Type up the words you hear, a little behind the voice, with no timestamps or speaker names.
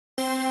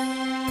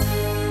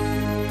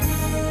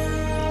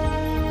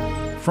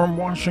From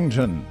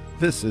Washington,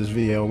 this is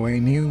VOA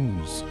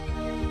News.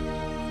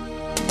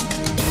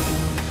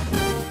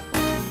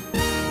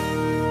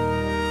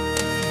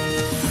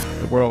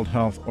 The World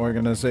Health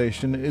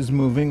Organization is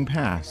moving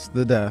past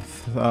the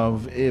death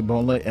of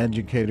Ebola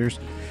educators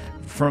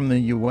from the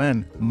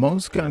UN.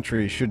 Most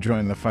countries should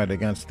join the fight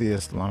against the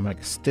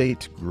Islamic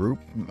State group.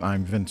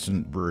 I'm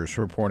Vincent Bruce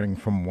reporting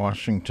from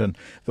Washington.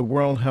 The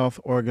World Health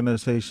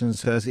Organization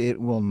says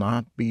it will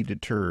not be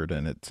deterred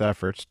in its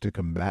efforts to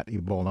combat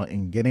Ebola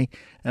in Guinea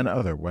and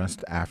other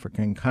West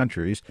African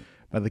countries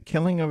by the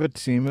killing of a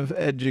team of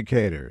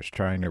educators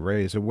trying to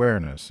raise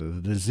awareness of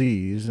the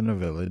disease in a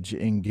village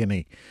in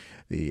Guinea.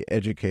 The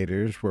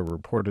educators were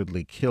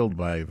reportedly killed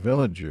by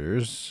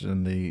villagers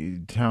in the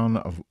town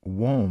of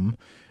Wome.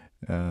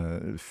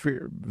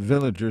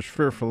 Villagers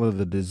fearful of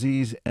the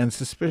disease and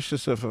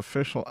suspicious of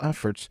official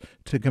efforts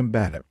to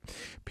combat it.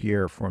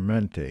 Pierre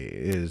Formenty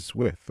is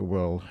with the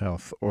World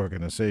Health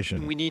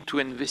Organization. We need to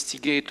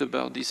investigate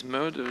about these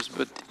murders,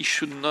 but it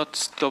should not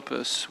stop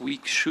us. We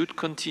should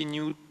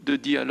continue the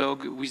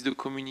dialogue with the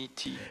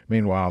community.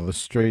 Meanwhile, the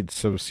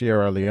streets of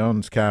Sierra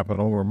Leone's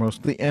capital were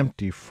mostly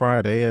empty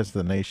Friday as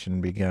the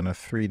nation began a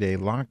 3-day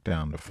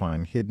lockdown to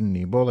find hidden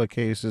Ebola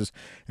cases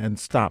and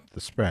stop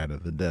the spread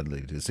of the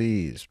deadly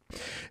disease.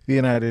 The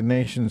United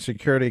Nations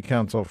Security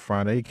Council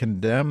Friday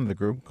condemned the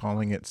group,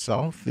 calling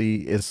itself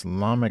the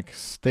Islamic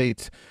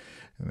State,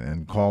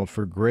 and called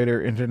for greater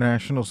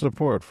international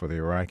support for the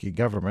Iraqi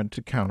government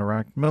to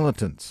counteract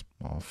militants.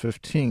 All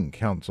 15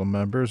 council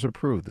members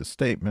approved the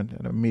statement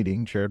at a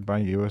meeting chaired by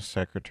U.S.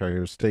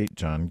 Secretary of State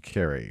John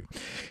Kerry.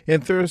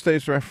 In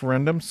Thursday's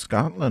referendum,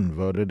 Scotland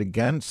voted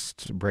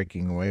against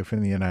breaking away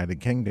from the United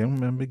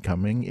Kingdom and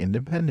becoming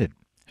independent.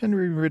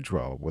 Henry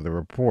Ridgwell with a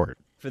report.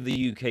 For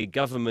the UK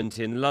government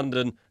in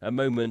London, a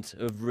moment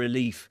of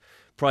relief.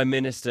 Prime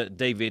Minister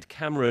David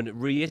Cameron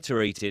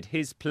reiterated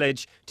his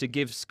pledge to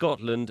give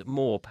Scotland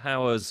more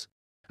powers.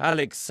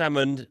 Alex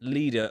Salmond,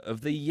 leader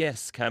of the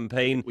Yes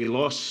campaign, we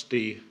lost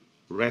the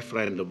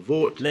referendum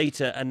vote,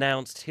 later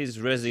announced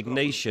his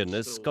resignation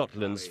as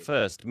Scotland's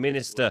First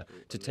Minister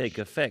to take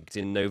effect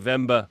in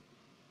November.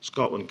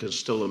 Scotland can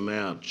still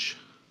emerge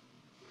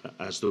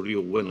as the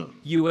real winner.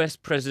 US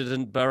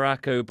President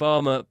Barack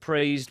Obama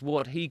praised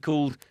what he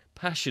called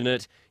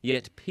passionate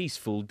yet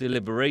peaceful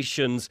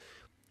deliberations.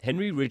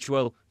 Henry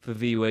Ridgwell for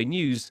VOA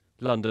News,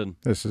 London.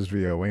 This is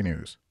VOA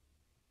News.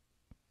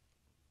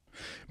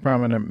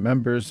 Prominent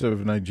members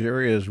of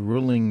Nigeria's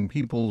ruling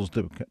People's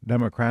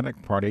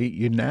Democratic Party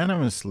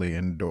unanimously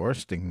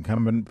endorsed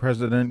incumbent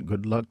President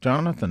Goodluck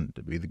Jonathan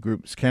to be the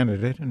group's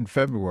candidate in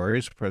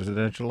February's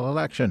presidential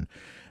election.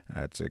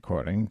 That's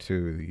according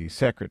to the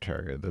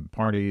secretary of the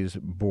party's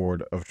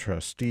board of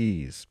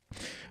trustees.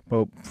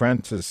 Pope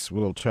Francis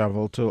will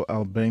travel to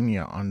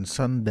Albania on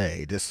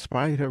Sunday,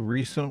 despite a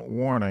recent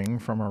warning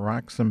from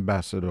Iraq's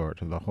ambassador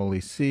to the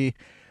Holy See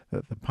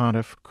that the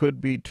pontiff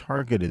could be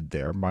targeted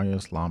there by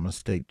Islamic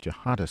State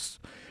jihadists.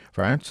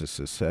 Francis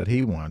has said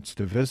he wants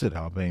to visit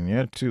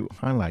Albania to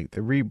highlight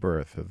the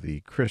rebirth of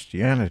the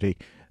Christianity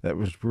that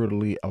was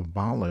brutally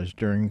abolished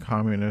during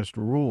communist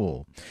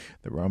rule.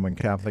 The Roman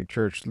Catholic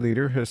Church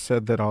leader has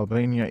said that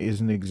Albania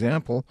is an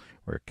example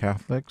where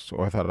Catholics,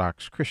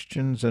 Orthodox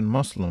Christians, and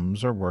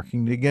Muslims are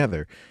working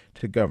together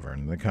to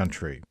govern the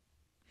country.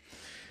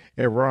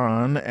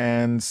 Iran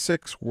and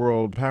 6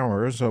 world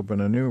powers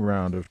open a new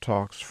round of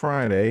talks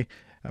Friday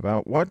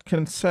about what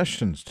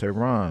concessions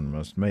Tehran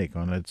must make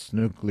on its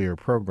nuclear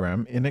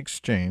program in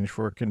exchange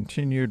for a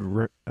continued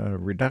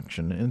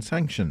reduction in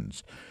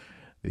sanctions.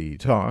 The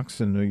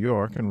talks in New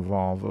York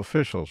involve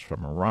officials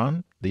from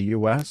Iran, the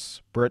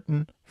U.S.,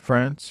 Britain,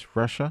 France,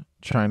 Russia,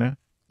 China,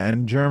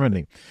 and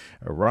Germany.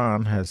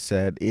 Iran has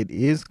said it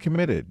is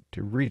committed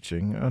to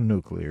reaching a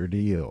nuclear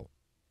deal.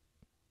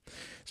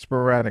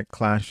 Sporadic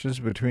clashes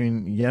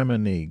between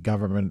Yemeni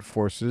government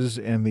forces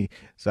and the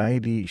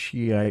Zaidi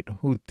Shiite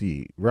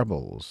Houthi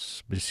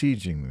rebels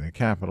besieging the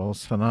capital,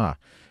 Sana'a,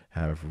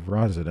 have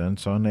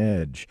residents on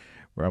edge.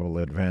 Rebel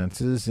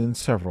advances in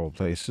several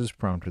places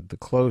prompted the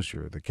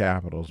closure of the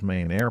capital's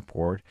main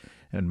airport,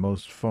 and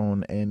most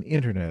phone and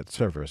internet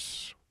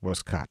service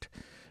was cut.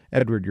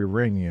 Edward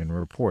Uranian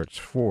reports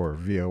for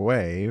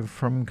VOA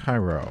from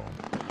Cairo.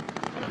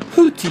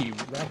 Houthi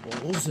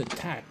rebels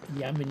attacked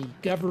Yemeni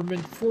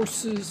government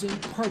forces in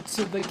parts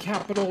of the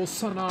capital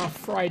Sana'a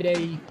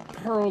Friday,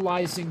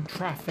 paralyzing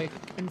traffic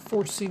and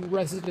forcing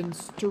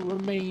residents to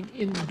remain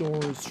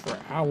indoors for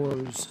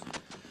hours.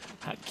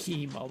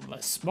 Hakim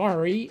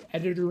al-Masmari,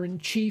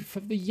 editor-in-chief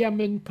of the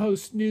Yemen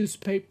Post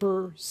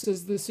newspaper,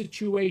 says the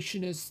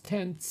situation is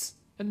tense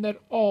and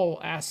that all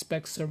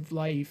aspects of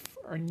life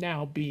are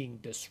now being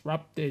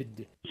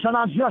disrupted.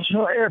 Sana'a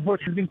International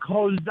Airport has been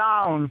closed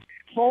down.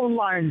 Phone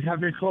lines have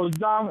been closed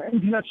down.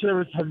 Internet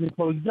service has been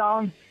closed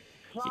down.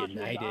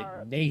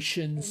 United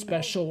Nations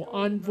Special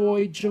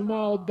Envoy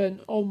Jamal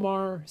Ben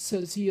Omar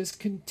says he is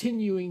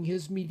continuing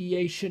his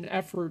mediation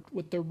effort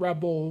with the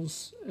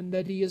rebels and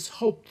that he is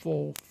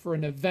hopeful for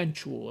an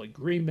eventual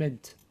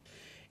agreement.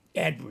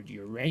 Edward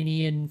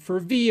Uranian for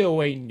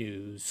VOA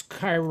News,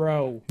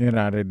 Cairo.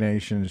 United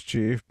Nations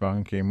Chief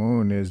Ban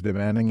Ki-moon is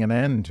demanding an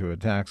end to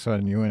attacks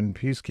on UN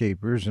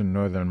peacekeepers in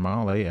northern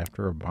Mali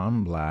after a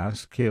bomb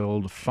blast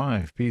killed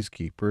 5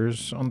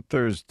 peacekeepers on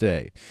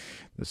Thursday.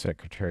 The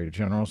Secretary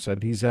General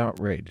said he's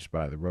outraged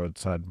by the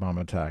roadside bomb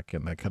attack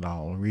in the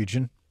Kidal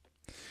region.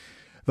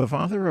 The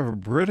father of a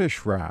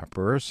British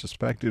rapper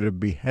suspected of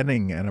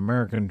beheading an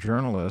American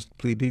journalist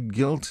pleaded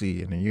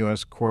guilty in a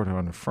U.S. court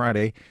on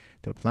Friday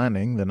to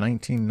planning the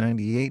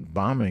 1998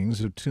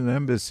 bombings of 2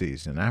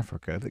 embassies in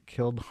Africa that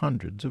killed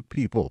hundreds of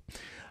people.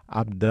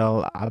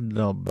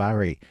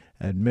 Abdel-Bari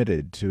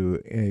admitted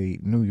to a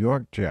New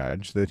York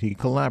judge that he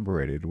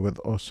collaborated with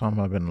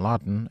Osama bin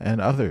Laden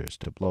and others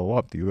to blow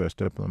up the U.S.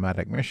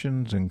 diplomatic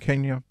missions in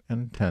Kenya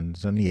and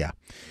Tanzania.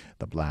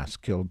 The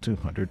blast killed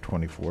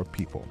 224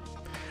 people.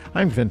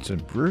 I'm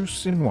Vincent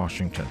Bruce in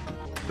Washington.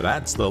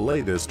 That's the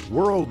latest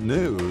world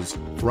news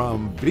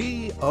from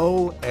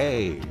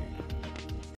VOA.